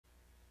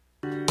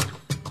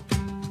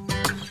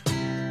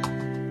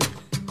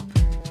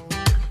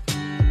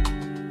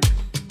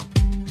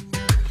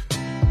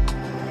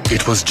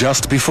It was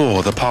just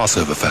before the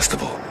Passover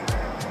festival.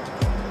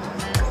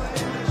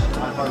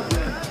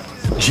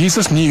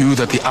 Jesus knew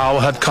that the hour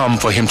had come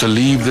for him to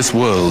leave this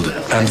world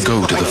and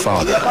go to the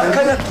Father.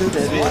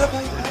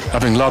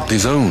 Having loved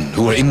his own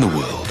who were in the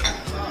world,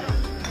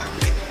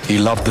 he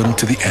loved them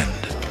to the end.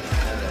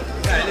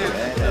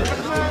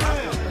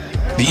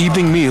 The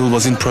evening meal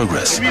was in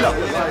progress,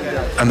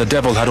 and the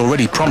devil had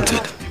already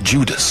prompted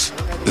Judas,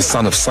 the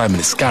son of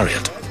Simon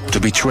Iscariot, to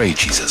betray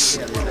Jesus.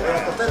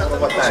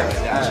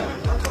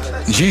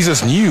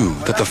 Jesus knew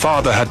that the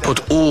Father had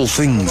put all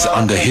things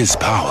under his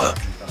power,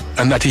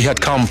 and that he had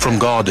come from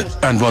God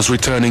and was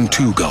returning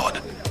to God.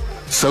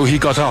 So he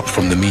got up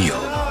from the meal,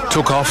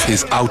 took off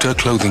his outer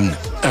clothing,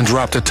 and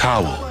wrapped a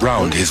towel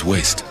round his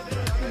waist.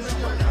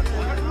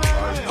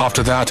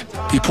 After that,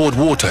 he poured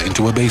water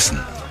into a basin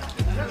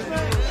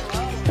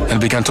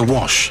and began to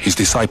wash his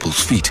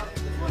disciples' feet,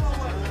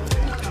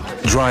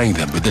 drying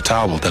them with the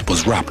towel that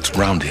was wrapped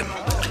round him.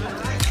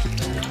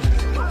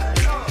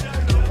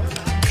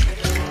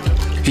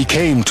 He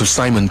came to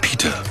Simon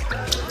Peter,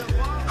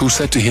 who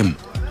said to him,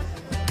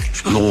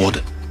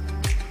 "Lord,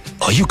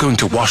 are you going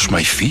to wash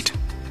my feet?"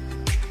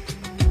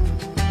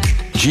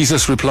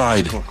 Jesus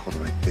replied,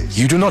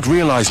 "You do not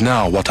realize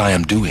now what I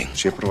am doing,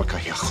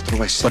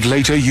 but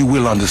later you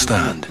will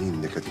understand."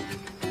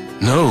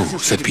 "No,"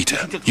 said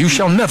Peter, "you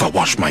shall never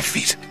wash my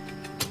feet."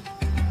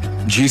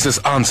 Jesus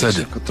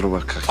answered,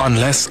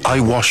 "Unless I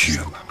wash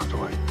you,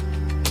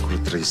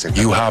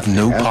 you have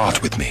no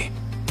part with me."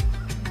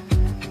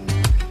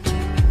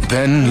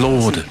 "Then,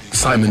 Lord,"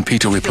 Simon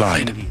Peter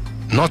replied,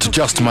 "not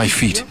just my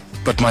feet,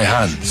 but my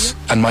hands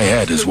and my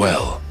head as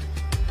well."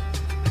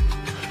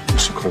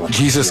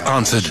 Jesus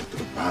answered,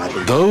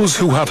 "Those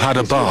who have had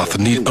a bath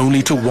need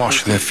only to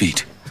wash their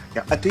feet.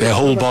 Their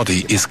whole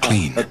body is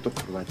clean,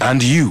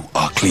 and you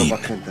are clean,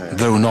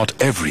 though not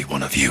every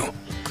one of you."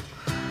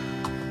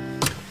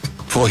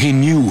 For he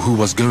knew who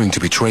was going to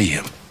betray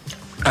him,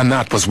 and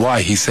that was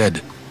why he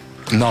said,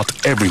 "Not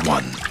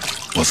everyone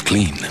was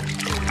clean."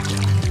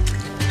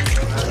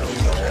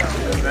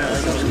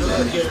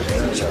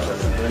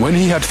 When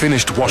he had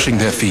finished washing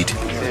their feet,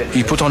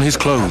 he put on his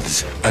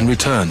clothes and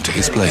returned to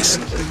his place.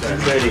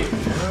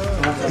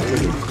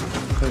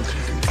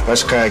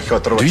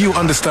 "Do you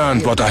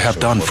understand what I have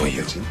done for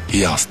you?"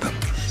 he asked them.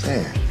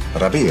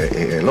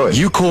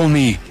 "You call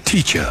me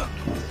teacher."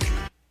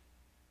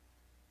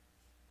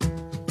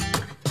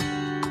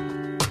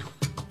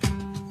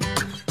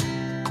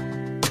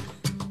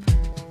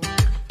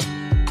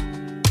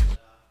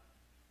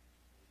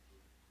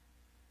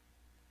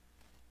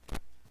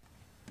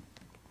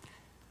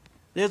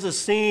 There's a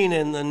scene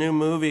in the new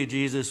movie,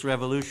 Jesus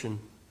Revolution,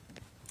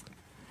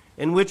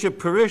 in which a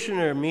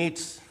parishioner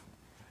meets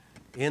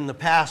in the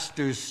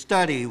pastor's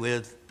study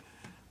with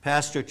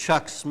Pastor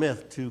Chuck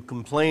Smith to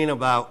complain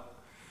about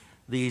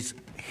these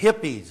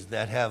hippies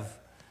that have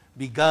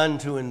begun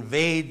to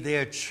invade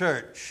their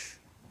church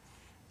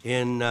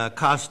in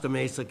Costa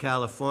Mesa,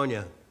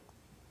 California.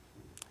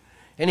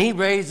 And he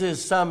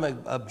raises some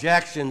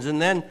objections,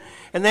 and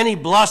then he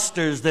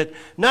blusters that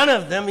none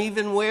of them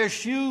even wear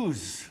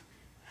shoes.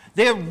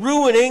 They're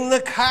ruining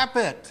the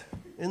carpet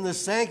in the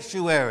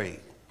sanctuary.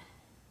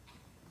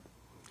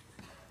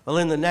 Well,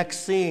 in the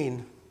next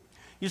scene,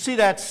 you see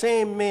that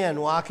same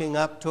man walking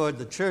up toward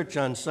the church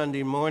on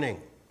Sunday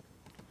morning.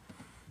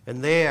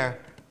 And there,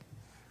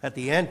 at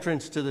the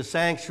entrance to the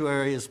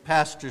sanctuary, is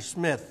Pastor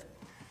Smith,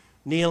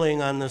 kneeling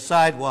on the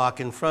sidewalk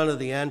in front of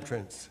the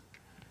entrance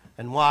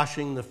and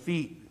washing the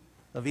feet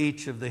of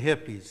each of the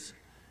hippies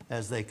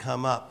as they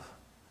come up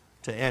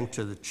to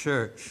enter the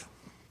church.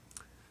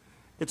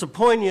 It's a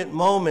poignant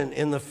moment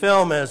in the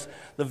film as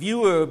the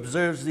viewer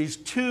observes these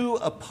two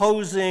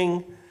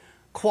opposing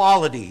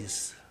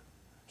qualities,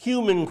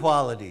 human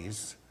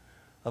qualities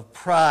of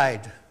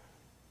pride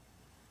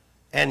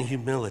and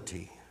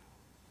humility,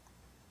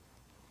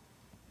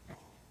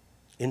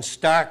 in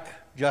stark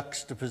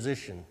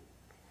juxtaposition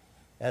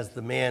as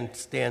the man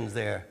stands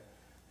there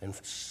and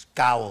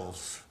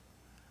scowls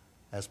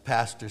as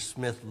Pastor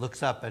Smith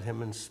looks up at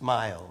him and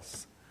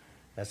smiles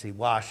as he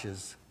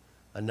washes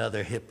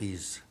another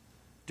hippie's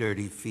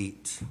dirty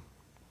feet.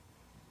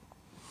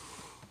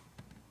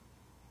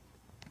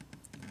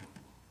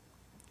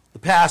 The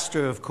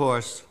pastor, of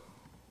course,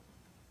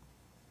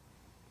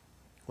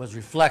 was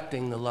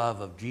reflecting the love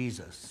of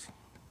Jesus.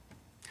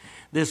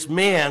 This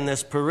man,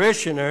 this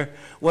parishioner,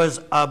 was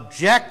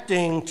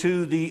objecting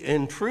to the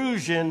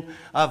intrusion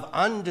of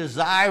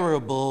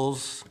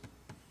undesirables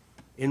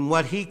in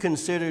what he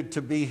considered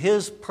to be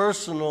his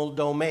personal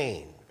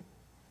domain,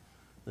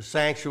 the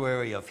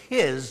sanctuary of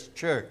his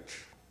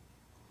church.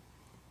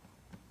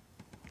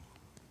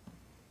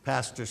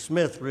 Pastor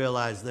Smith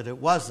realized that it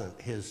wasn't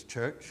his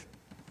church,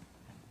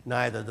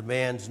 neither the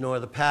man's nor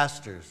the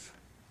pastor's,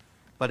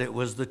 but it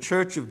was the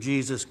church of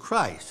Jesus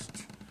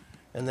Christ,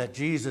 and that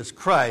Jesus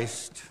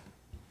Christ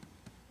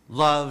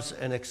loves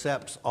and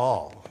accepts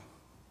all.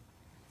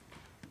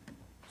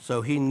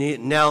 So he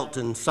knelt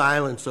in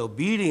silence,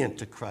 obedient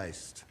to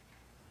Christ,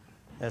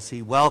 as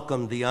he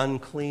welcomed the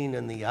unclean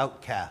and the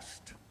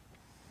outcast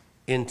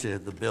into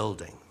the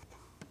building.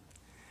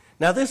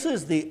 Now, this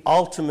is the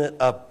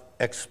ultimate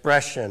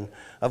expression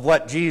of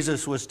what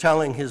Jesus was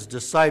telling his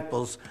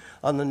disciples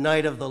on the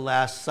night of the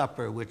Last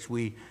Supper, which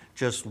we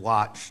just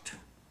watched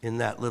in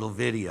that little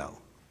video.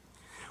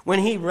 When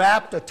he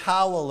wrapped a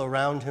towel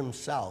around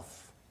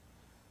himself,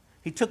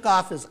 he took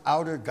off his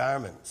outer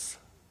garments,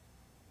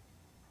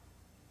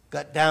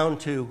 got down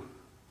to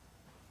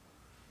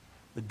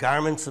the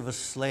garments of a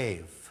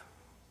slave,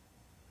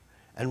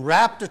 and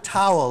wrapped a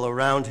towel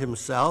around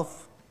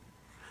himself,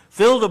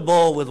 filled a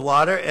bowl with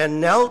water, and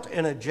knelt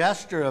in a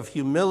gesture of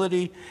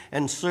humility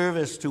and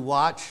service to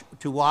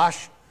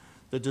wash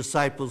the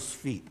disciples'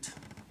 feet.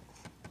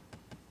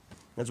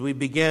 As we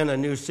begin a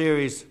new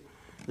series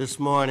this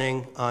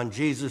morning on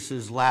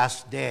Jesus'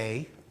 last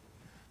day,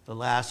 the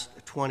last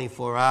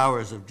 24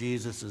 hours of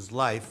Jesus'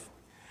 life,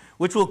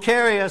 which will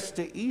carry us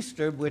to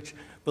Easter, which,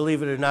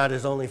 believe it or not,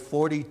 is only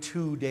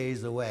 42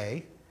 days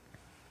away.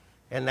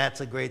 And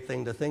that's a great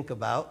thing to think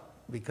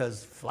about,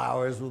 because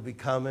flowers will be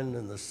coming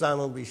and the sun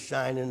will be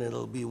shining,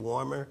 it'll be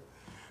warmer.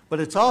 But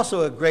it's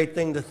also a great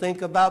thing to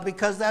think about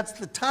because that's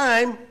the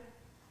time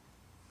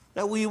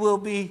that we will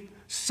be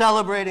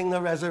celebrating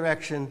the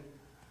resurrection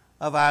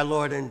of our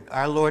Lord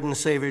and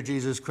Savior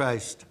Jesus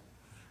Christ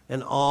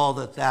and all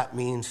that that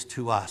means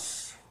to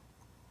us.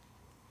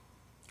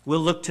 We'll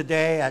look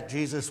today at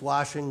Jesus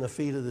washing the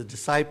feet of the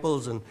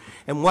disciples and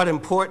what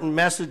important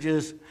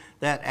messages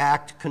that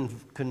act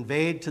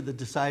conveyed to the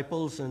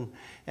disciples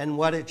and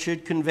what it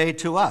should convey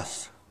to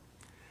us.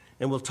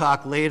 And we'll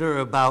talk later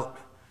about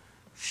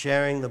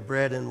sharing the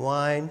bread and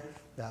wine.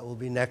 That will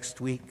be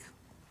next week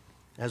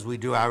as we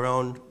do our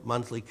own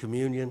monthly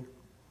communion.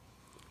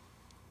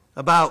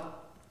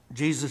 About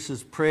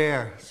Jesus'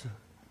 prayers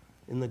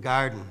in the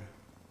garden.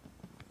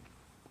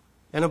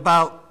 And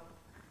about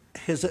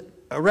his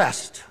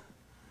arrest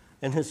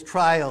and his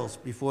trials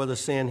before the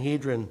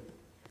Sanhedrin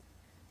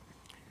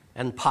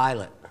and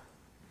Pilate.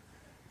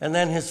 And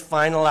then his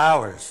final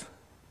hours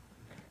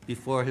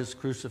before his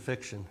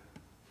crucifixion.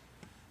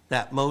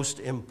 That most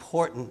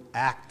important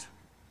act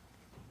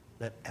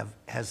that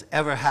has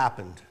ever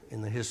happened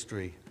in the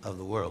history of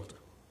the world.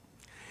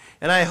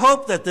 And I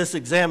hope that this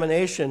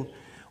examination,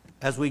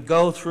 as we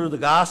go through the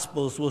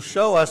Gospels, will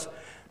show us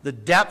the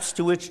depths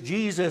to which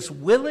Jesus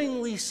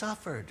willingly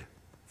suffered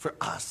for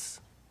us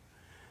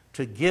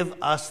to give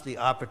us the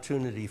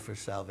opportunity for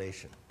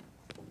salvation.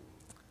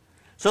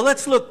 So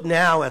let's look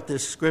now at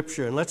this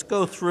scripture and let's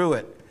go through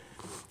it.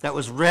 That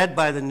was read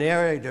by the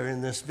narrator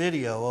in this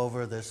video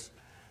over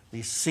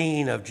the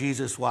scene of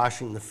Jesus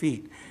washing the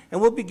feet. And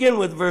we'll begin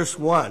with verse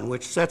 1,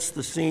 which sets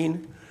the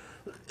scene.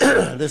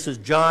 This is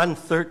John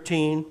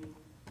 13,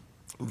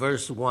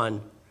 verse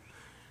 1,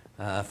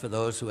 for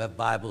those who have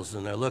Bibles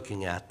and are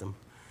looking at them,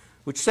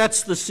 which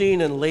sets the scene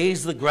and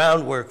lays the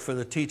groundwork for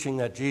the teaching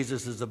that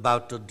Jesus is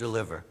about to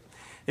deliver.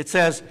 It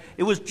says,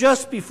 "It was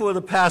just before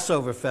the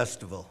Passover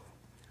festival.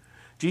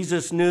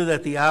 Jesus knew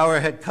that the hour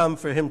had come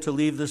for him to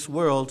leave this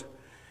world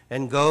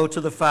and go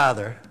to the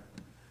Father.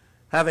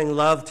 Having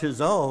loved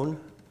his own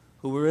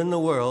who were in the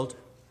world,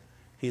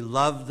 he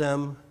loved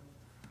them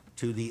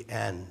to the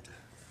end."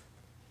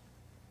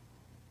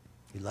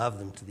 He loved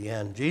them to the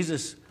end.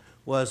 Jesus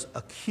was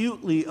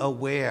acutely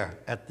aware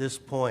at this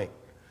point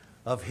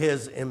of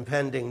his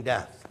impending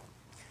death.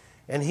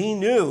 And he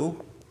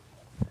knew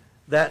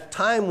that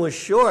time was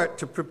short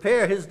to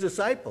prepare his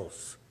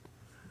disciples.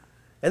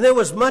 And there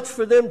was much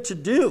for them to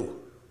do.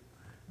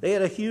 They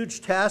had a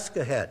huge task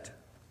ahead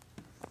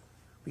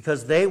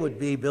because they would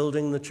be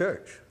building the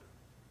church.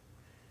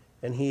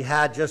 And he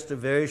had just a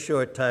very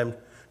short time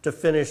to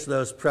finish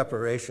those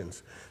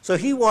preparations. So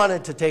he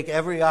wanted to take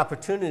every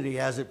opportunity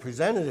as it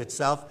presented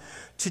itself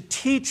to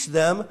teach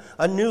them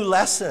a new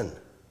lesson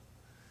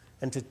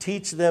and to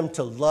teach them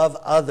to love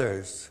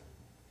others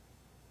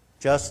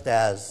just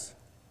as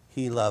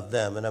he loved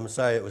them. And I'm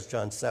sorry, it was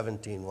John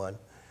 17:1.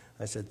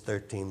 I said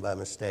 13 by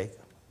mistake.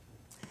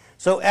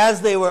 So as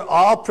they were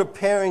all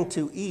preparing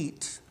to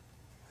eat,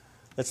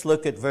 let's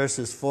look at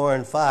verses 4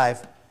 and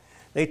 5.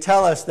 They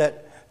tell us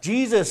that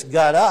Jesus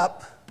got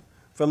up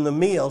from the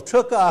meal,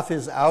 took off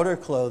his outer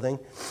clothing,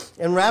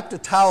 and wrapped a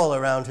towel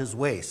around his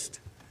waist.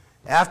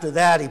 After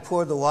that, he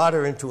poured the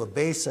water into a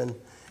basin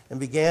and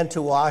began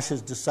to wash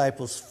his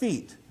disciples'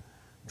 feet,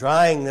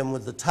 drying them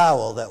with the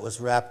towel that was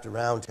wrapped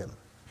around him.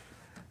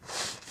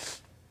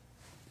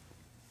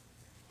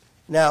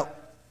 Now,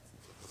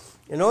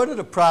 in order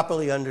to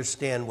properly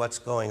understand what's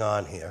going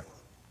on here,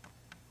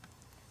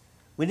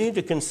 we need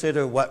to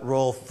consider what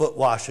role foot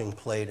washing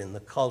played in the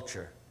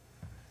culture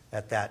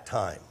at that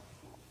time.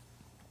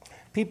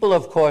 People,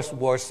 of course,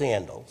 wore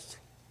sandals,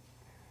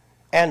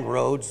 and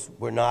roads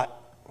were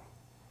not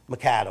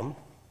macadam,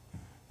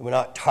 they were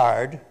not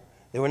tarred,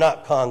 they were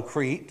not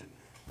concrete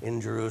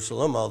in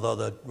Jerusalem, although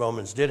the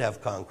Romans did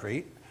have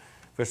concrete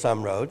for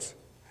some roads.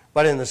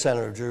 But in the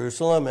center of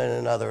Jerusalem and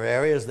in other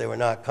areas, they were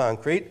not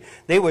concrete.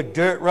 They were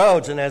dirt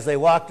roads, and as they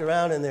walked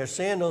around in their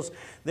sandals,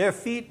 their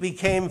feet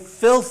became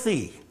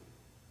filthy.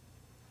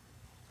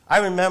 I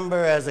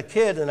remember as a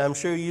kid, and I'm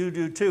sure you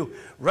do too,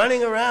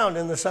 running around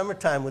in the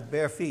summertime with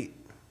bare feet.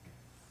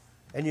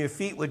 And your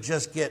feet would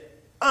just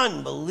get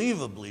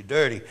unbelievably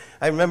dirty.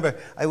 I remember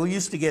I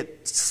used to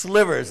get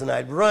slivers, and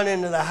I'd run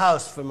into the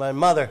house for my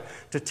mother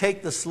to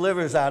take the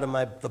slivers out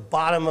of the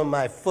bottom of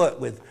my foot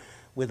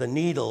with a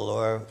needle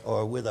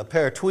or with a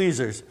pair of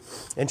tweezers.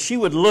 And she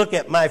would look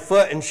at my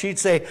foot and she'd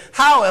say,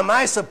 "How am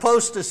I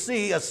supposed to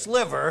see a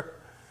sliver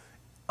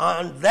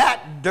on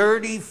that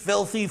dirty,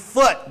 filthy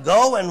foot?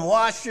 Go and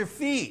wash your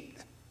feet."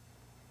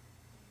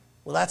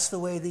 Well, that's the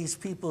way these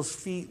people's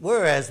feet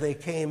were as they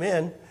came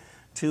in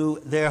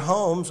to their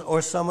homes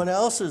or someone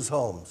else's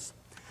homes.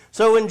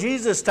 So in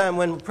Jesus' time,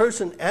 when a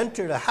person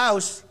entered a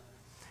house,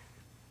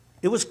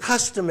 it was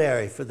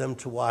customary for them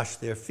to wash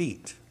their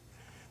feet.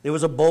 There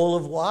was a bowl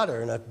of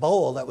water and a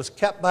bowl that was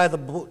kept by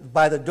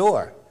the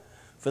door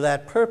for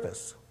that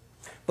purpose.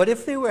 But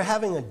if they were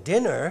having a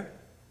dinner,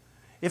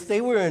 if they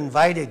were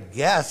invited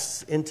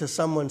guests into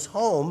someone's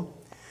home,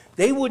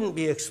 they wouldn't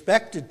be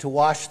expected to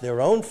wash their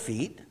own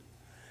feet.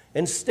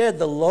 Instead,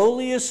 the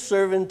lowliest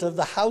servant of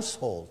the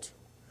household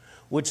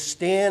would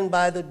stand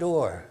by the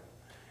door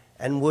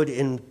and would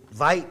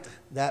invite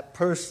that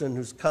person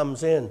who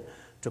comes in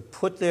to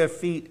put their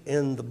feet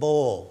in the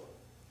bowl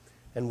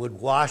and would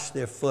wash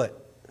their foot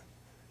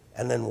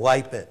and then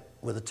wipe it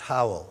with a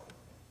towel.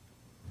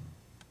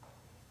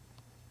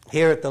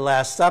 Here at the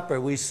Last Supper,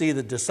 we see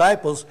the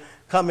disciples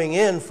coming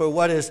in for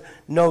what is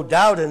no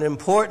doubt an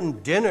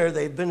important dinner.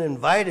 They've been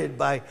invited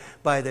by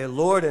their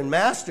Lord and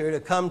Master to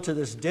come to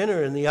this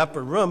dinner in the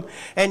upper room,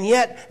 and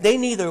yet they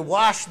neither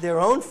wash their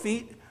own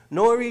feet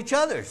nor each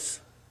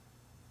other's.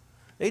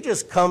 They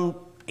just come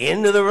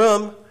into the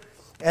room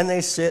and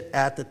they sit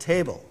at the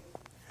table.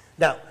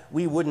 Now,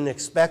 we wouldn't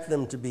expect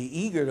them to be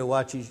eager to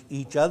watch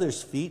each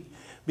other's feet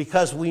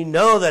because we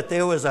know that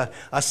there was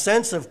a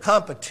sense of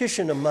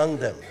competition among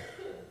them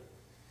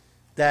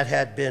that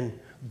had been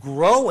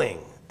growing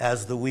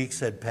as the weeks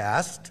had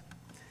passed.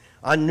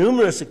 On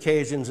numerous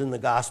occasions in the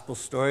gospel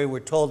story, we're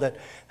told that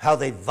how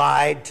they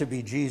vied to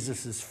be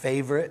Jesus'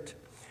 favorite,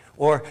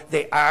 or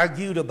they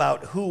argued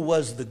about who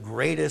was the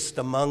greatest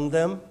among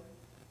them.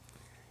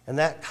 And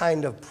that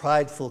kind of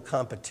prideful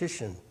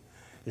competition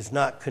is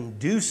not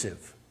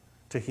conducive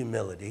to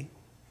humility,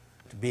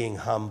 to being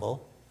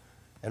humble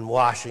and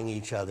washing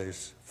each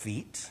other's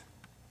feet.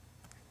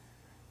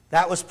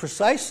 That was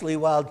precisely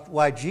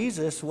why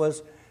Jesus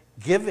was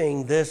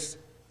giving this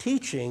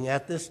teaching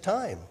at this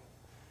time,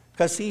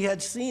 because he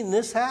had seen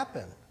this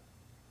happen.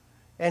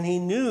 And he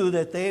knew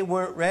that they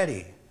weren't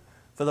ready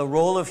for the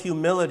role of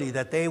humility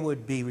that they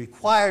would be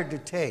required to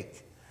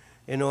take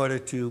in order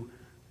to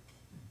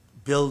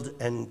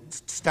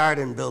start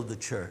and build the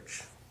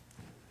church.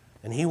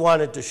 And he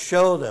wanted to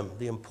show them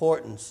the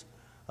importance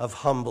of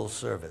humble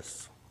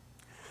service.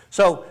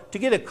 So to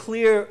get a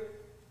clear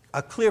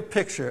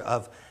picture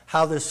of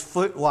how this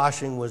foot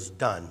washing was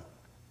done,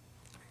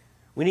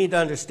 we need to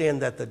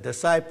understand that the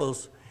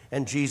disciples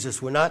and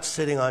Jesus were not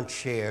sitting on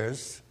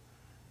chairs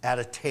at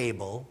a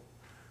table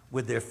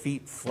with their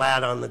feet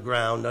flat on the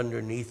ground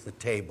underneath the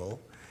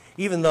table.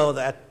 Even though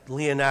that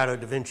Leonardo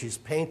da Vinci's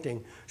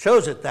painting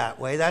shows it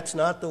that way, that's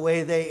not the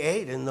way they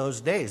ate in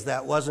those days.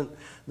 That wasn't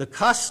the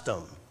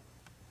custom.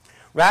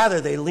 Rather,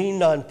 they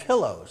leaned on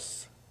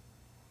pillows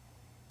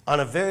on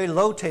a very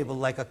low table,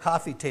 like a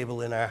coffee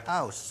table in our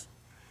house.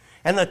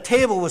 And the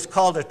table was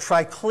called a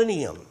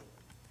triclinium.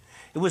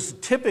 It was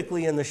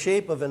typically in the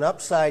shape of an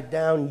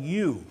upside-down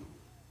U,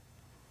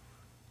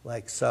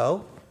 like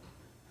so.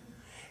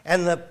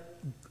 And the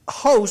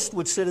host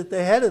would sit at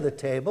the head of the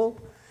table,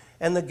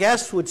 and the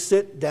guests would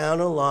sit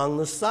down along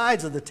the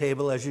sides of the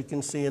table, as you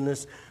can see in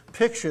this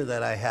picture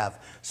that I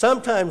have.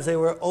 Sometimes they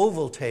were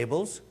oval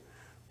tables,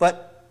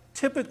 but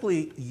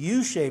typically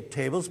U-shaped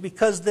tables,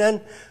 because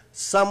then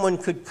someone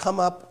could come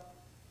up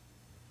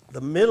the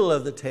middle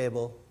of the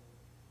table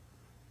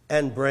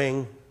and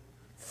bring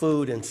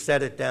food and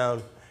set it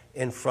down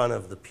in front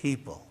of the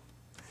people.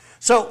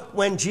 So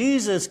when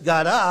Jesus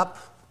got up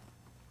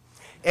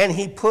and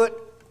he put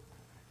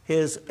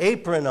his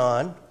apron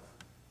on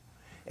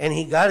and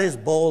he got his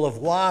bowl of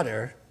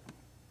water,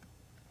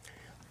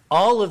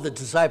 all of the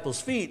disciples'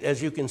 feet,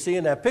 as you can see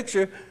in that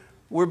picture,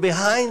 were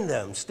behind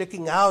them,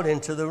 sticking out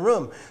into the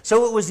room.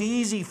 So it was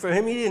easy for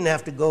him. He didn't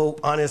have to go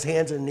on his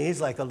hands and knees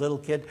like a little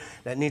kid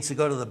that needs to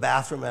go to the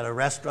bathroom at a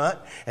restaurant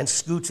and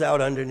scoots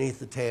out underneath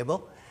the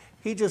table.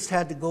 He just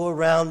had to go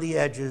around the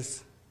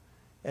edges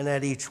and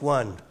at each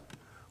one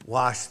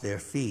wash their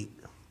feet.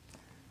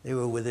 They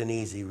were within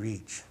easy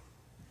reach.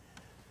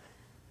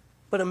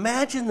 But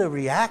imagine the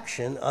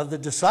reaction of the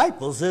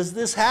disciples as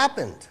this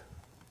happened.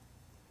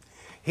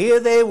 Here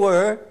they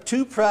were,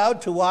 too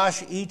proud to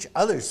wash each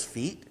other's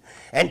feet,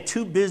 and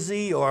too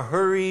busy or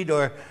hurried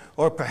or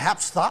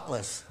perhaps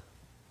thoughtless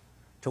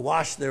to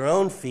wash their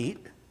own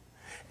feet.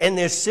 And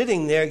they're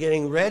sitting there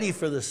getting ready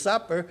for the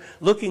supper,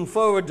 looking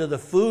forward to the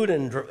food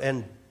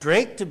and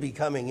drink to be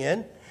coming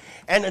in.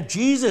 And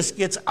Jesus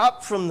gets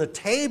up from the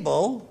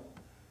table,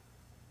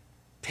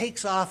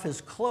 takes off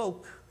his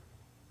cloak,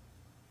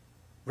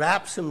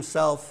 wraps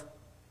himself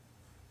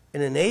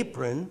in an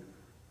apron,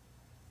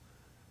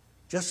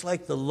 just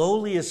like the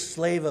lowliest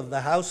slave of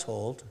the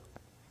household,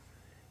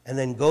 and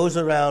then goes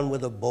around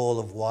with a bowl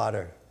of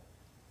water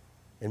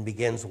and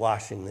begins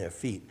washing their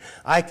feet.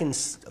 I can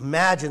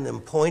imagine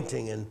them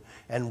pointing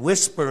and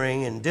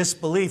whispering in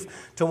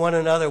disbelief to one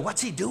another,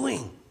 "What's he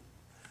doing?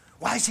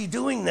 Why is he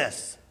doing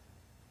this?"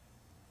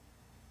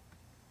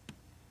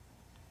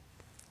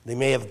 They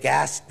may have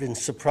gasped in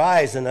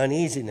surprise and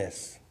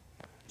uneasiness.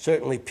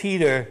 Certainly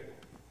Peter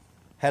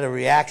had a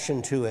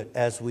reaction to it,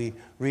 as we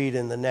read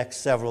in the next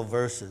several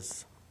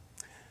verses.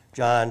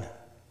 John,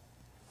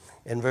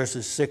 in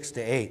verses 6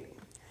 to 8.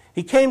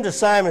 He came to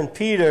Simon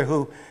Peter,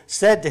 who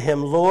said to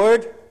him,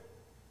 "Lord,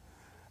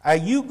 are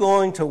you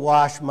going to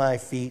wash my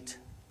feet?"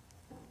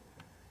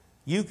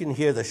 You can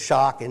hear the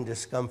shock and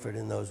discomfort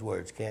in those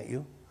words, can't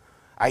you?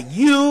 "Are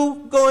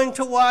you going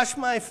to wash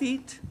my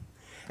feet?"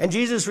 And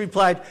Jesus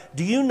replied,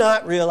 "Do you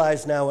not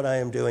realize now what I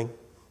am doing?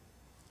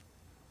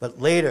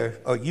 But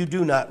later, or you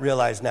do not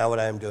realize now what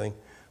I am doing,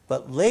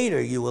 but later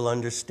you will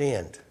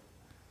understand."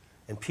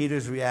 And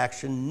Peter's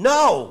reaction,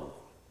 "No,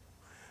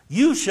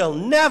 you shall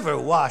never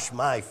wash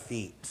my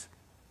feet."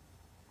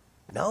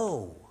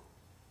 No.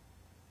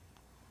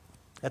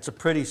 That's a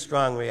pretty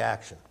strong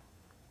reaction.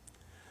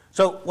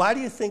 So why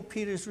do you think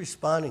Peter's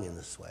responding in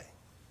this way?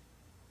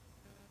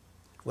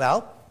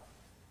 Well,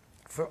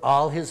 for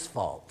all his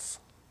faults.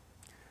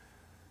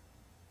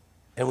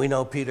 And we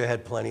know Peter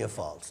had plenty of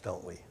faults,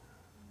 don't we?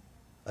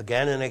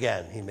 Again and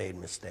again, he made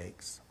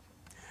mistakes.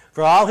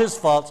 For all his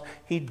faults,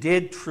 he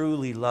did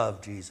truly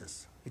love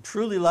Jesus. He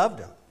truly loved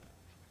him.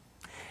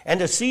 And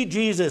to see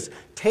Jesus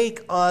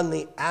take on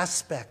the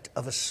aspect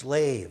of a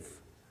slave,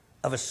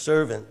 of a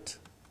servant,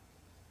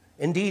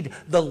 indeed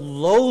the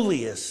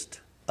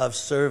lowliest of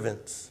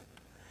servants,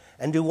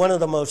 and do one of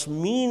the most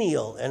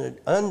menial and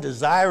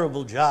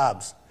undesirable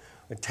jobs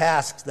or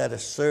tasks that a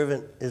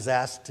servant is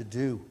asked to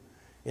do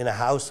in a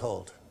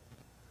household,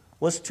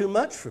 was too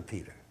much for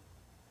Peter.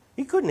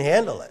 He couldn't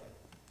handle it.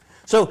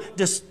 So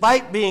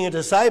despite being a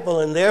disciple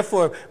and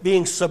therefore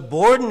being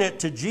subordinate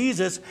to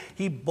Jesus,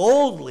 he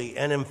boldly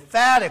and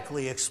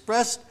emphatically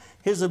expressed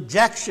his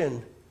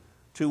objection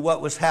to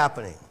what was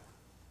happening.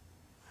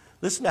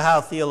 Listen to how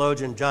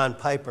theologian John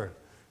Piper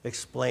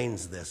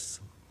explains this.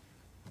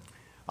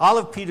 All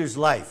of Peter's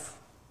life,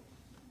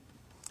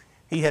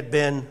 he had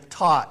been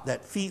taught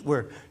that feet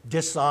were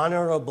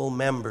dishonorable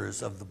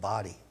members of the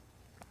body.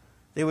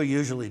 They were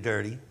usually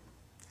dirty,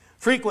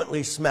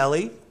 frequently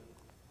smelly,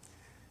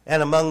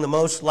 and among the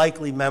most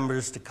likely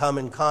members to come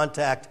in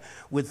contact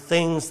with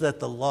things that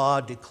the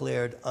law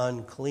declared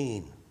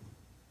unclean.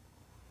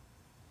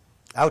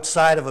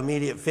 Outside of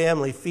immediate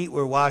family, feet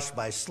were washed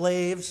by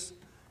slaves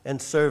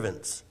and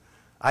servants,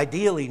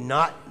 ideally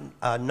not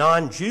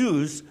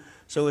non-Jews,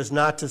 so as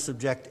not to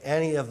subject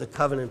any of the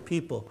covenant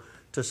people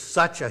to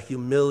such a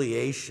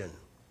humiliation.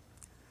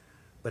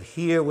 But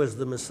here was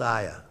the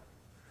Messiah,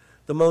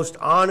 the most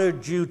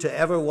honored Jew to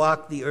ever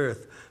walk the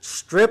earth,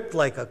 stripped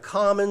like a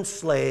common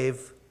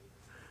slave,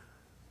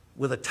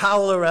 with a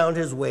towel around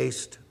his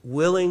waist,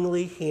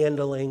 willingly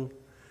handling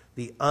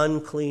the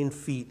unclean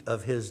feet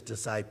of his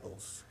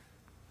disciples.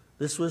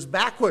 This was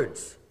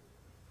backwards.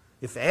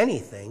 If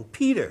anything,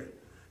 Peter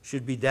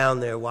should be down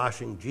there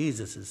washing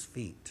Jesus'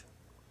 feet.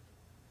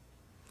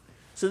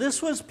 So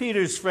this was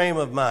Peter's frame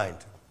of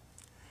mind.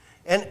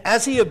 And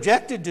as he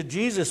objected to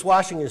Jesus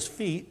washing his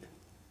feet,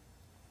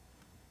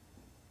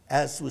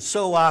 as was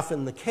so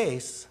often the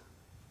case,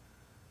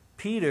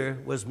 Peter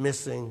was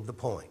missing the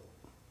point.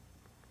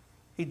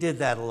 He did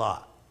that a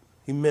lot.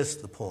 He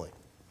missed the point.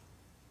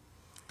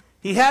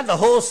 He had the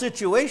whole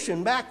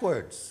situation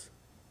backwards.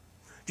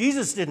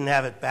 Jesus didn't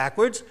have it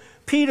backwards.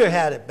 Peter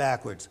had it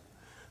backwards.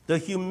 The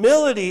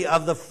humility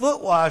of the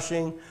foot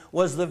washing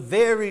was the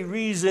very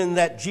reason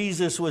that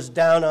Jesus was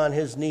down on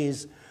his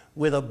knees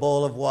with a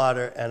bowl of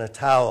water and a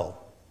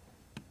towel.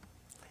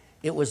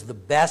 It was the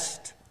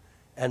best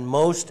and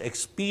most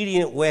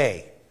expedient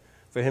way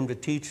for him to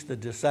teach the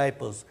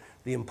disciples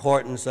the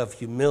importance of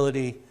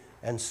humility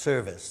and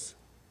service.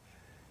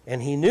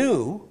 And he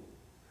knew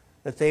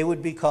that they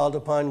would be called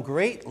upon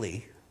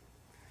greatly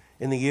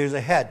in the years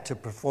ahead to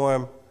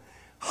perform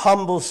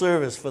humble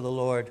service for the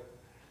Lord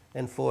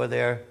and for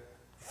their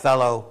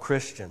fellow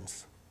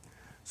Christians.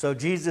 So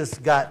Jesus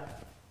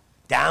got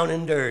down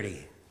and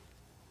dirty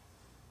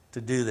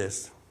to do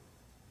this,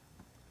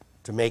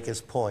 to make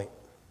his point,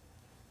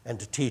 and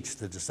to teach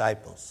the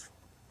disciples.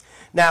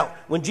 Now,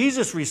 when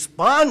Jesus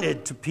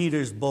responded to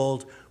Peter's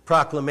bold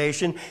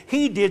proclamation,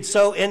 he did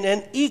so in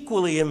an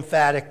equally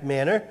emphatic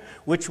manner,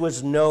 which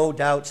was no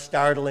doubt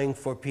startling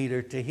for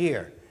Peter to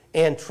hear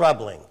and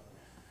troubling.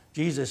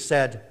 Jesus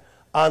said,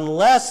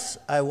 "Unless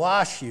I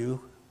wash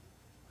you,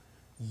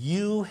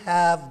 you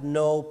have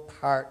no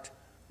part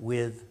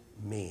with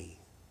me."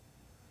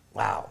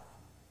 Wow.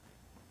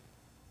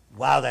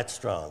 Wow, that's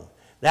strong.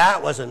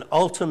 That was an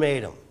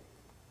ultimatum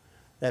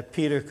that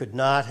Peter could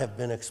not have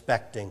been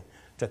expecting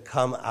to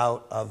come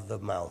out of the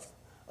mouth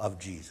of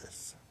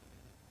Jesus.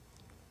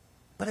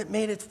 But it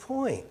made its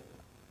point.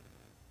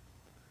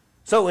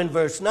 So in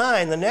verse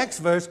 9, the next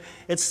verse,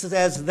 it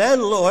says, "Then,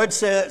 Lord,"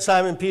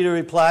 Simon Peter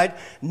replied,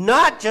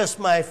 "not just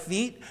my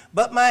feet,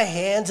 but my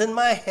hands and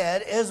my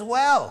head as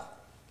well."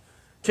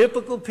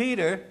 Typical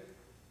Peter,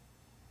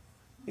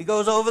 he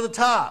goes over the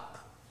top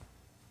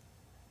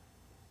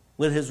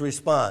with his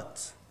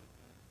response.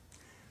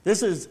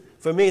 This is,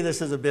 for me, this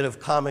is a bit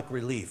of comic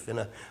relief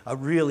in a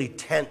really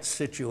tense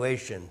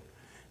situation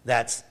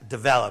that's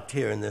developed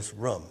here in this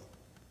room.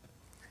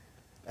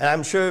 And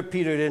I'm sure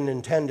Peter didn't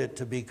intend it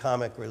to be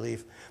comic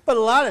relief, but a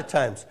lot of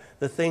times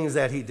the things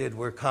that he did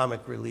were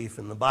comic relief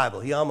in the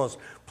Bible. He almost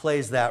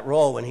plays that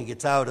role when he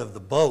gets out of the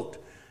boat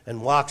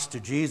and walks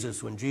to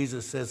Jesus, when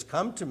Jesus says,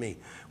 "Come to me,"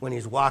 when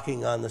he's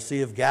walking on the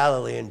Sea of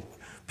Galilee, and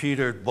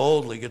Peter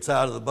boldly gets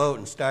out of the boat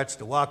and starts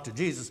to walk to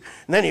Jesus.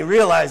 And then he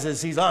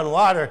realizes he's on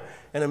water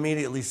and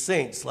immediately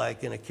sinks,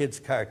 like in a kid's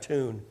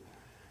cartoon.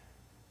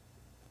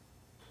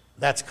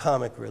 That's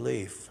comic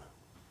relief.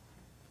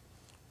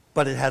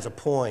 But it has a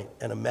point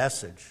and a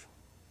message.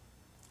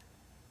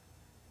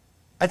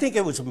 I think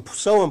it was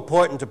so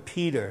important to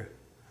Peter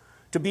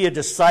to be a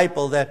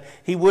disciple that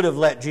he would have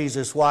let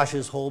Jesus wash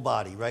his whole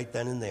body right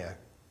then and there.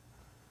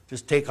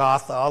 Just take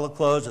off all the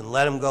clothes and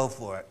let him go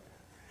for it,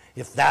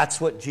 if that's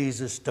what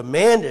Jesus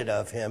demanded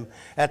of him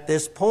at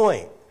this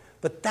point.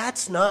 But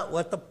that's not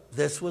what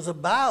this was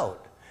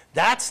about.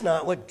 That's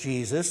not what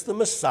Jesus, the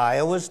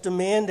Messiah, was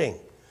demanding.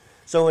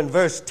 So in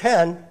verse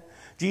 10,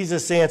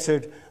 Jesus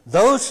answered,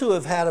 "Those who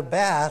have had a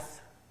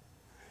bath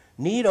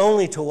need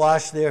only to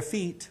wash their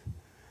feet.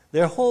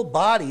 Their whole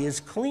body is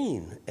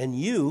clean, and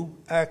you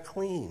are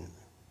clean."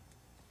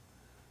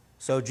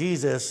 So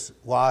Jesus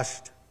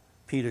washed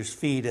Peter's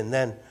feet and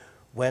then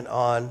went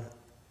on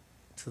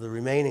to the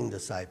remaining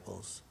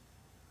disciples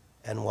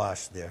and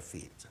washed their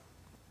feet.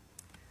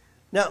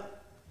 Now,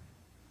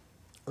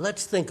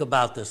 let's think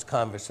about this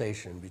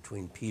conversation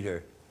between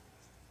Peter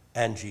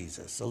and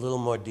Jesus a little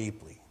more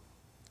deeply.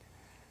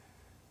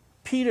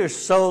 Peter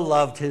so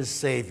loved his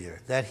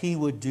Savior that he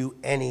would do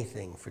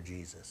anything for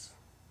Jesus.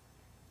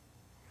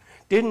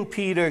 Didn't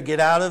Peter get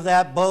out of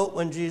that boat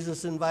when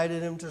Jesus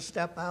invited him to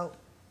step out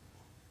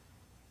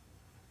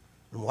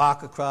and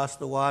walk across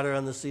the water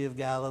on the Sea of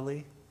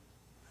Galilee?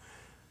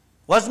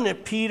 Wasn't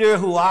it Peter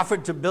who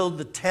offered to build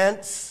the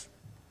tents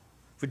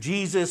for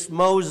Jesus,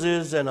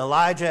 Moses, and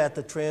Elijah at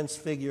the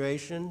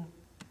Transfiguration?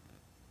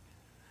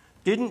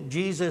 Didn't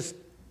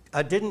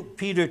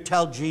Peter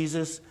tell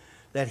Jesus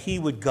that he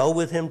would go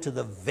with him to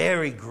the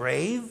very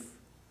grave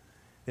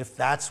if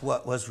that's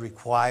what was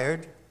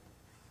required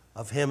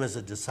of him as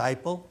a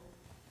disciple?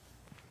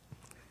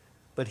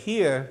 But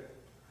here,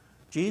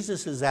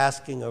 Jesus is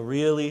asking a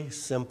really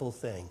simple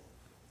thing: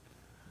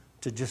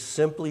 to just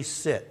simply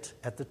sit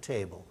at the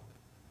table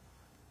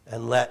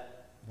and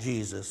let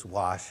Jesus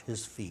wash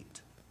his feet.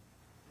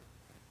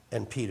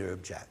 And Peter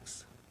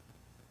objects.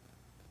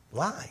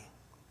 Why?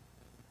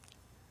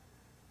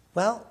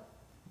 Well,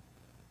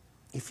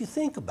 if you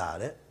think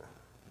about it,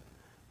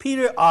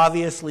 Peter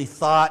obviously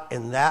thought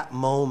in that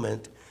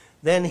moment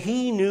that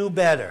he knew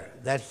better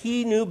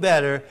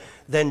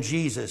than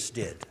Jesus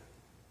did.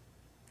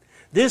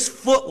 This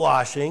foot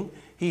washing,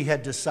 he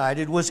had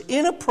decided, was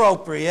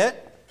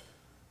inappropriate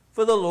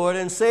for the Lord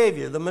and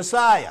Savior, the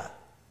Messiah.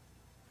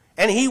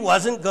 And he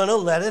wasn't going to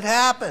let it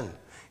happen.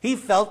 He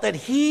felt that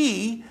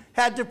he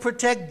had to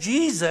protect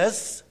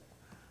Jesus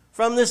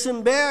from this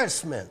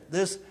embarrassment,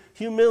 this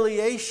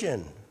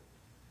humiliation.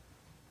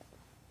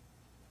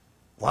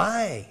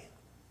 Why?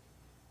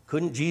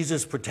 Couldn't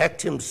Jesus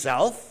protect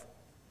himself?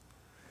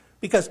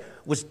 Because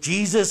was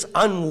Jesus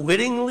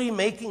unwittingly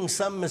making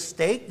some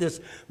mistake? This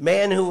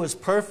man who was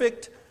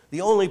perfect,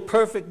 the only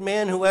perfect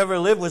man who ever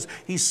lived, was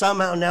he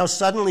somehow now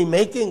suddenly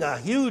making a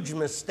huge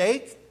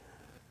mistake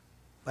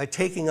by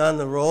taking on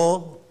the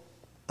role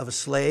of a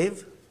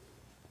slave?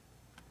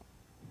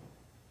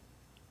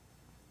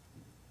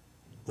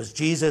 Was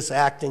Jesus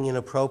acting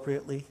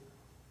inappropriately,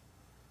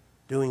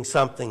 doing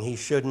something he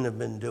shouldn't have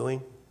been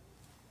doing?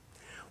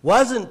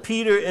 Wasn't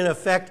Peter, in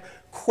effect,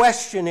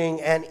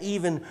 questioning and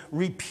even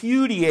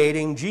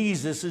repudiating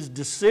Jesus'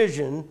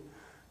 decision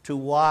to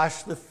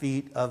wash the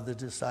feet of the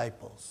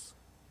disciples?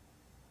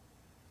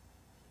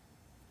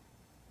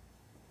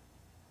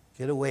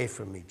 Get away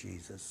from me,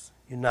 Jesus.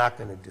 You're not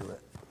going to do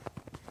it.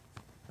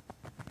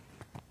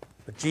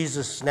 But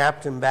Jesus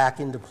snapped him back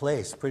into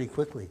place pretty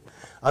quickly.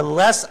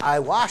 "Unless I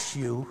wash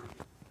you,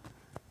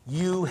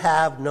 you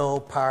have no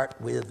part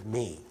with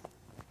me.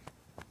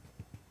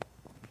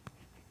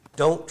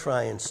 Don't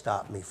try and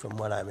stop me from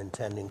what I'm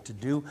intending to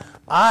do.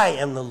 I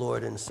am the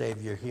Lord and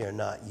Savior here,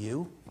 not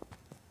you."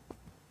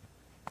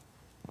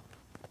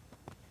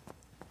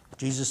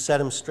 Jesus set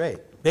him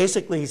straight.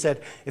 Basically, he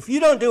said, if you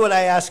don't do what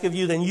I ask of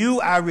you, then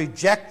you are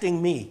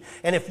rejecting me.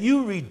 And if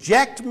you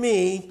reject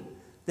me,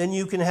 then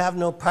you can have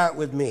no part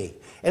with me.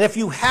 And if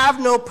you have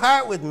no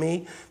part with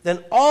me,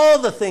 then all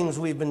the things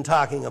we've been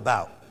talking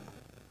about,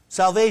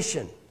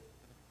 salvation,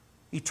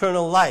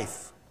 eternal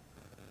life,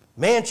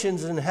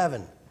 mansions in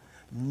heaven,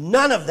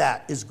 none of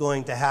that is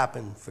going to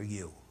happen for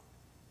you.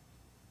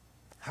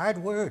 Hard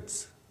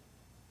words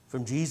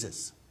from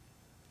Jesus.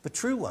 but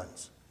true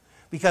ones.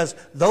 Because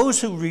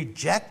those who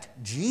reject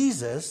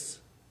Jesus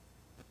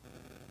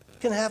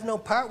can have no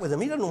part with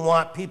him. He doesn't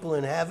want people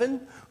in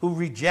heaven who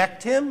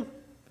reject him.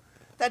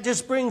 That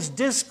just brings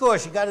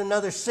discourse. You got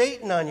another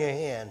Satan on your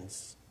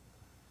hands,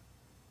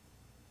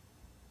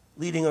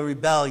 leading a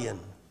rebellion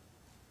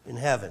in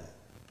heaven.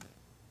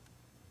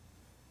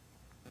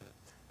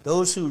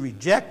 Those who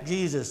reject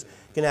Jesus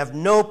can have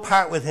no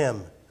part with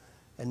him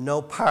and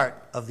no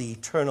part of the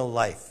eternal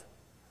life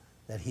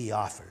that he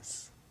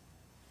offers.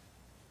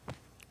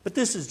 But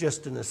this is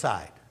just an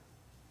aside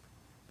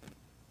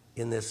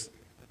in this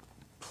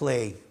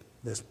play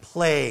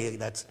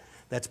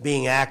that's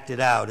being acted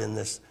out in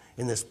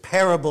this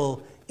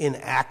parable in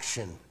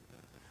action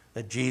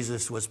that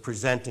Jesus was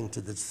presenting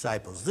to the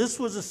disciples. This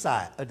was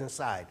an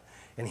aside,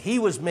 and he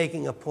was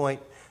making a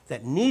point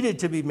that needed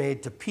to be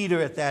made to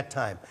Peter at that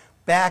time.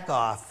 Back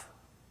off.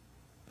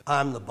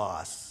 I'm the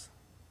boss.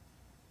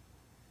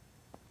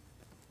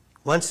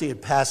 Once he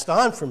had passed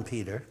on from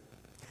Peter,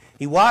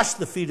 he washed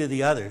the feet of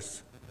the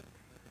others,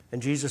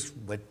 and Jesus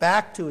went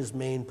back to his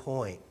main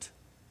point.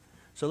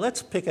 So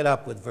let's pick it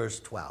up with verse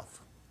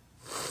 12.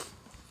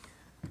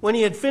 When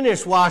he had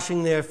finished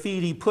washing their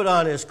feet, he put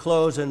on his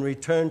clothes and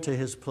returned to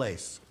his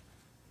place.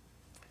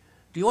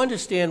 Do you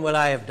understand what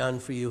I have done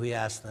for you? He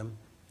asked them.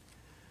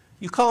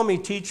 You call me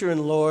teacher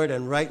and Lord,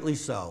 and rightly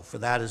so, for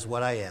that is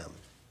what I am.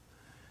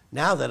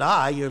 Now that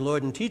I, your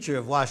Lord and teacher,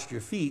 have washed your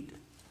feet,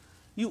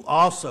 you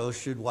also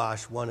should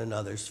wash one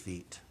another's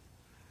feet.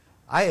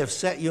 I have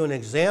set you an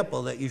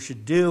example that you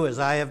should do as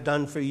I have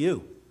done for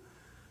you.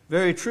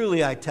 Very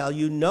truly, I tell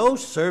you, no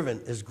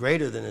servant is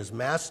greater than his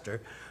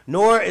master,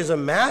 nor is a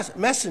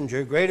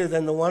messenger greater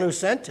than the one who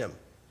sent him.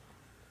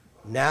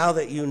 Now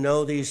that you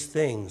know these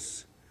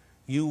things,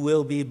 you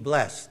will be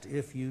blessed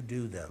if you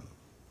do them.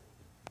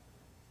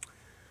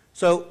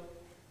 So,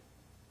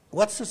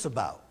 what's this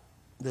about,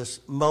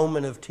 this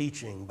moment of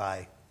teaching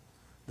by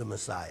the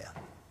Messiah?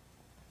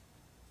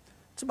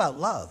 It's about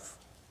love.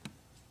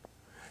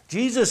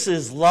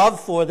 Jesus' love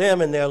for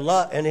them and their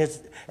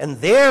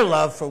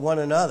love for one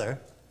another.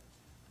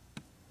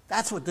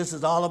 That's what this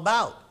is all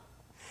about.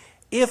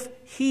 If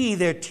he,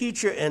 their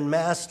teacher and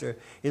master,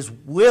 is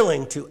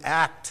willing to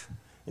act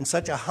in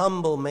such a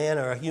humble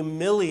manner, a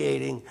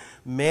humiliating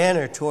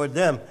manner toward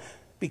them,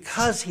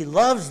 because he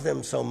loves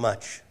them so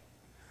much,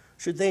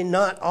 should they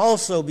not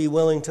also be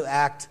willing to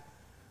act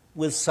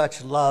with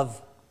such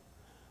love,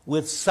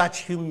 with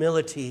such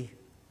humility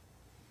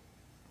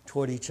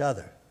toward each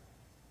other?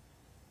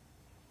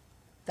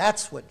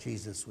 That's what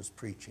Jesus was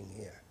preaching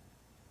here.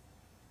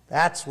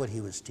 That's what he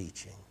was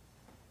teaching.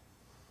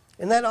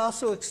 And that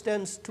also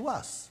extends to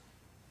us.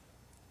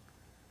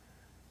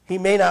 He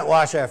may not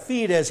wash our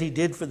feet as he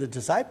did for the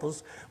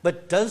disciples,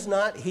 but does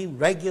not he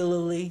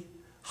regularly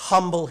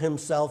humble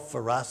himself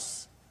for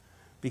us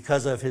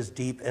because of his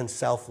deep and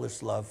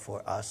selfless love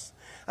for us?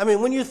 I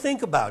mean, when you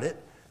think about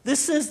it,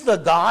 this is the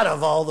God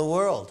of all the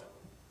world.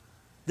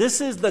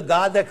 This is the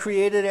God that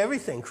created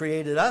everything,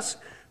 created us,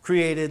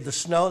 created the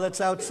snow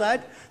that's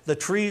outside, the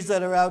trees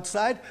that are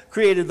outside,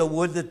 created the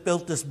wood that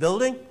built this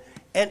building,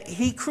 and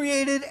he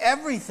created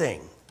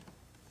everything.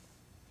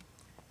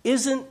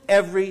 Isn't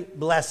every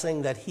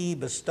blessing that he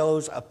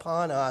bestows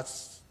upon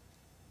us,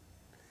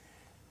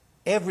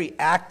 every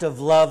act of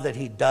love that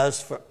he does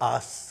for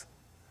us,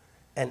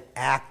 an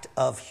act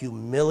of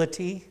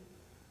humility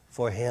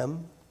for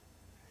him?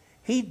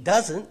 He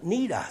doesn't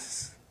need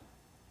us.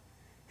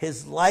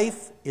 His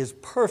life is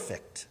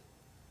perfect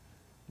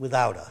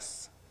without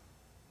us.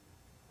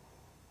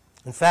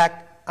 In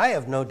fact, I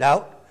have no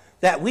doubt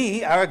that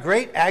we are a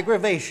great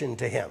aggravation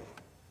to him.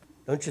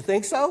 Don't you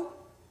think so?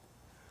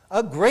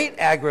 A great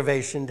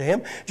aggravation to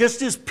him.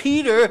 Just as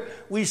Peter,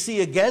 we see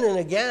again and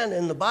again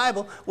in the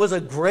Bible, was a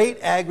great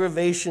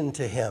aggravation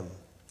to him.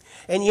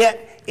 And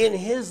yet, in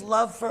his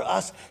love for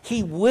us,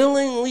 he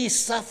willingly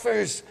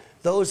suffers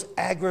those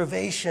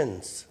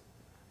aggravations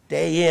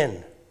day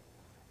in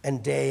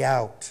and day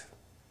out.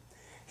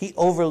 He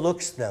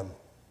overlooks them.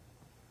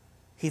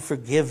 He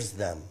forgives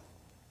them.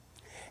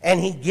 And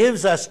he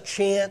gives us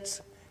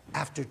chance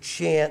after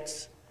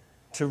chance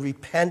to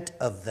repent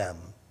of them.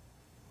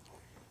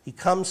 He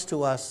comes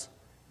to us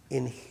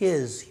in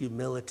his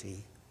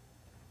humility,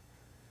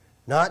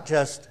 not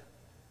just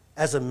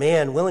as a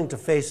man willing to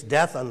face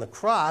death on the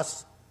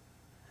cross,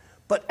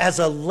 but as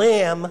a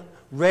lamb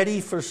ready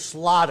for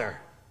slaughter.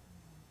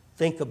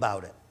 Think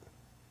about it.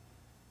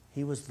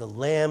 He was the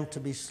lamb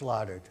to be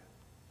slaughtered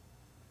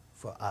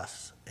for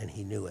us, and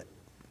he knew it.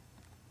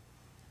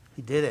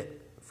 He did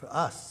it for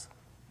us,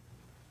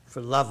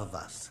 for love of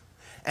us.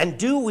 And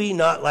do we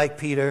not, like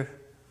Peter,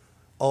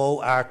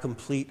 owe our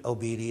complete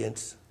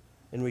obedience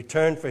in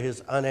return for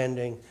his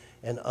unending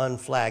and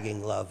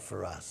unflagging love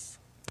for us?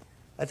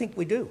 I think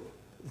we do.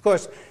 Of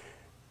course,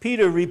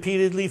 Peter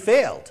repeatedly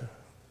failed.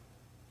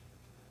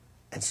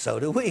 And so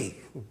do we.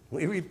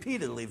 We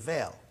repeatedly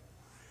fail.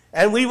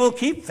 And we will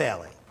keep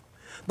failing.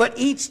 But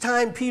each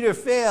time Peter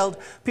failed,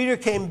 Peter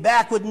came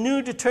back with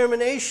new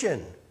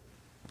determination.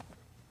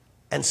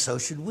 And so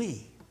should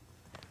we.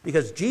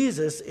 Because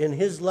Jesus, in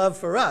his love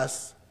for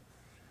us,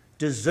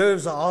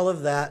 deserves all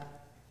of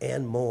that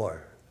and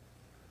more.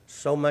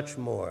 So much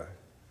more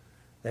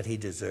that he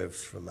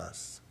deserves from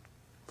us.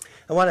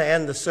 I want to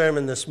end the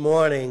sermon this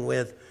morning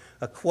with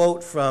a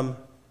quote from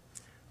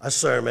a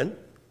sermon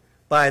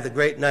by the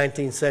great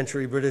 19th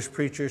century British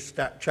preacher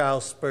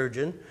Charles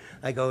Spurgeon.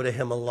 I go to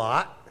him a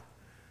lot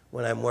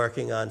when I'm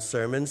working on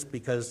sermons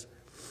because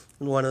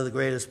he's one of the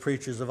greatest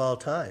preachers of all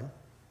time.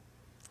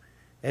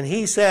 And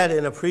he said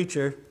in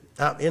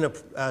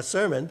a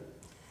sermon,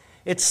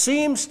 "It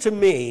seems to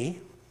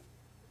me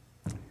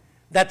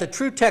that the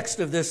true text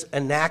of this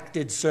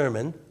enacted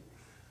sermon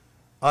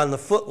on the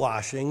foot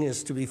washing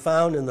is to be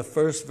found in the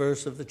first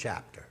verse of the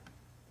chapter.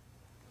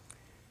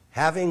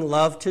 Having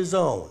loved his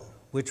own,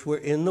 which were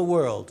in the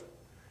world,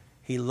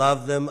 he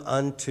loved them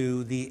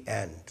unto the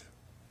end."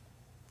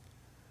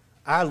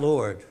 Our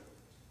Lord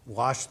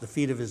washed the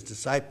feet of his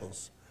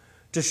disciples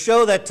to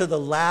show that to the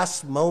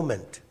last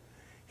moment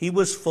he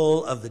was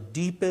full of the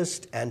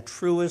deepest and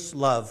truest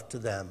love to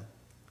them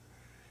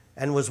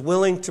and was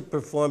willing to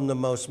perform the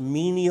most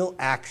menial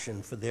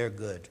action for their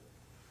good.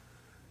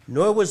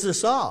 Nor was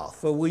this all,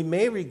 for we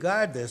may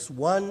regard this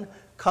one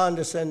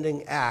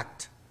condescending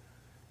act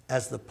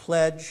as the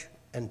pledge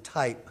and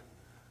type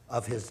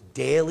of his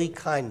daily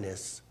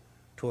kindness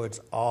towards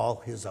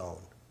all his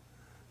own.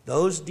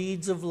 Those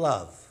deeds of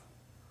love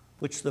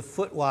which the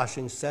foot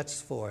washing sets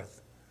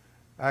forth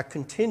are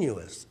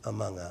continuous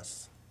among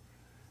us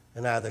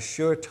and are the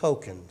sure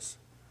tokens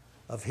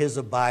of his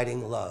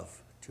abiding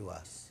love to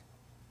us.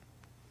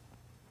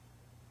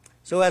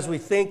 So as we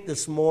think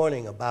this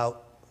morning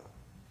about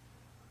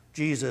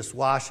Jesus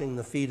washing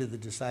the feet of the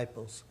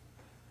disciples,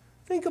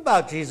 think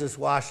about Jesus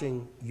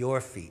washing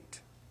your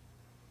feet.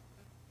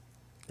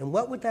 And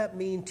what would that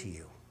mean to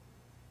you?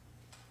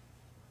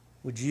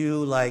 Would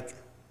you, like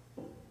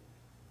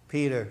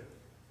Peter,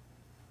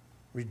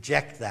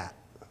 reject that?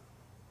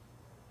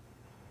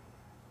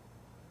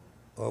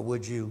 Or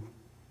would you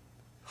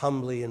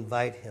humbly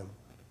invite him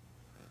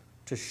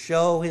to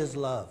show his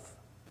love?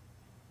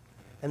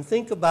 And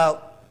think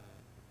about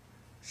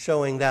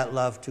showing that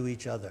love to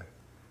each other.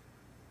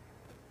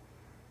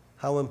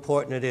 How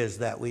important it is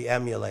that we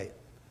emulate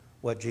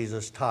what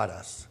Jesus taught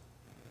us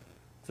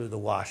through the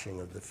washing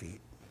of the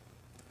feet.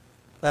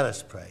 Let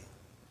us pray.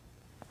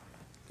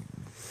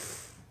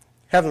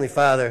 Heavenly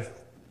Father,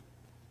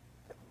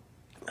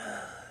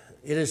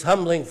 it is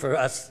humbling for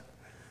us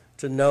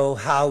to know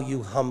how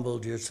you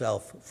humbled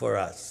yourself for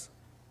us.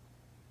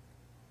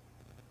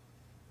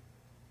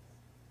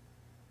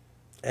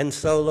 And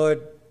so,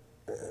 Lord,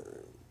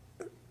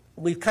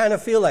 we kind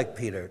of feel like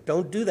Peter,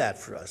 don't do that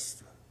for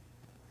us.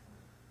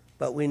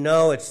 But we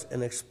know it's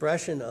an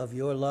expression of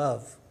your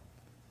love,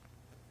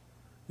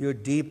 your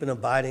deep and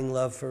abiding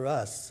love for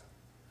us,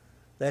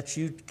 that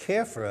you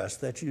care for us,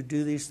 that you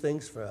do these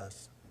things for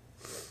us.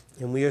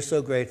 And we are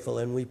so grateful,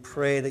 and we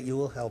pray that you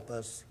will help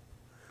us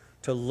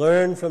to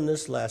learn from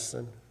this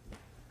lesson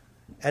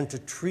and to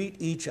treat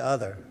each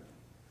other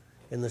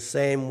in the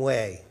same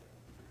way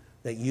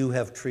that you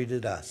have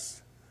treated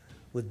us,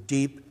 with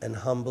deep and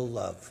humble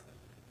love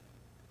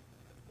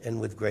and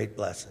with great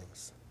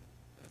blessings.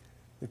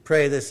 We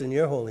pray this in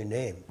your holy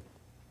name.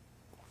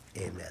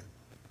 Amen.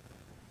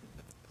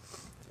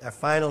 Our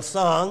final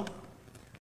song